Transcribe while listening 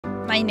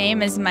My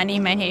name is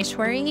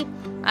Maheshwari.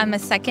 I'm a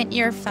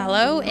second-year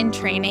fellow in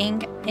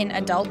training in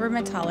Adult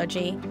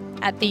Rheumatology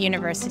at the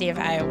University of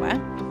Iowa.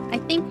 I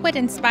think what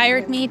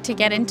inspired me to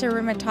get into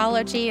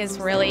rheumatology is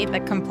really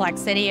the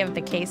complexity of the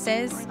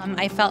cases.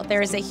 I felt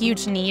there is a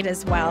huge need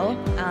as well.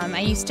 I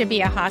used to be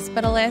a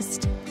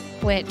hospitalist,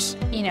 which,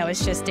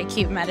 is just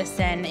acute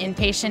medicine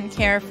inpatient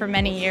care for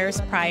many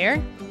years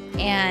prior.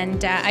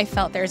 And I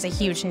felt there's a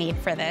huge need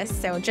for this.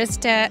 So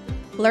just to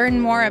learn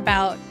more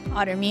about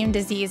autoimmune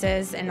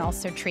diseases and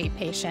also treat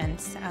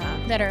patients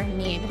that are in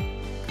need.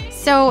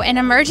 So an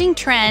emerging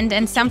trend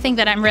and something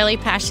that I'm really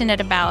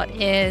passionate about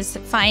is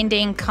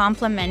finding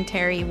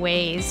complementary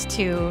ways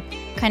to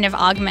kind of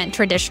augment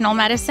traditional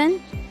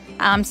medicine.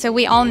 So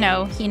we all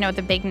know,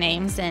 the big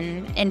names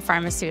in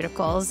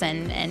pharmaceuticals,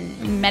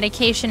 and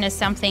medication is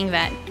something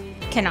that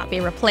cannot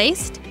be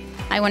replaced.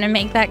 I want to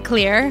make that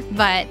clear,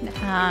 but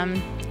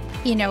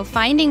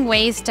finding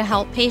ways to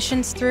help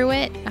patients through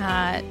it,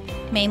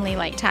 mainly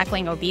like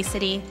tackling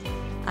obesity,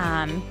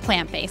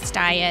 plant-based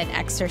diet,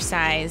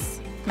 exercise,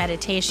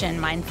 meditation,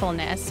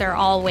 mindfulness are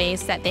all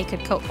ways that they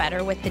could cope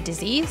better with the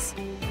disease.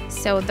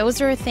 So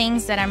those are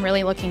things that I'm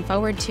really looking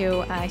forward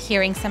to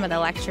hearing some of the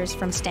lectures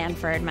from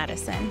Stanford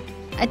Medicine.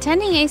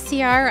 Attending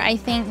ACR, I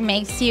think,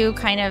 makes you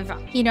kind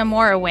of,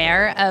 more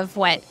aware of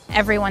what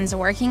everyone's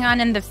working on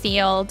in the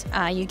field.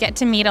 You get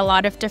to meet a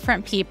lot of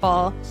different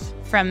people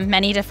from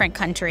many different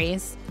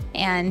countries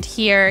and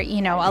hear,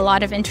 a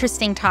lot of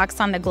interesting talks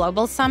on the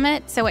global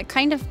summit. So it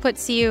kind of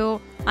puts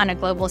you on a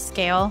global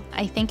scale.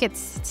 I think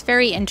it's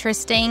very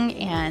interesting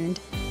and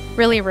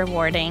really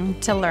rewarding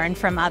to learn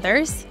from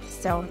others.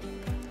 So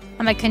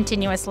I'm a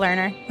continuous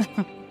learner.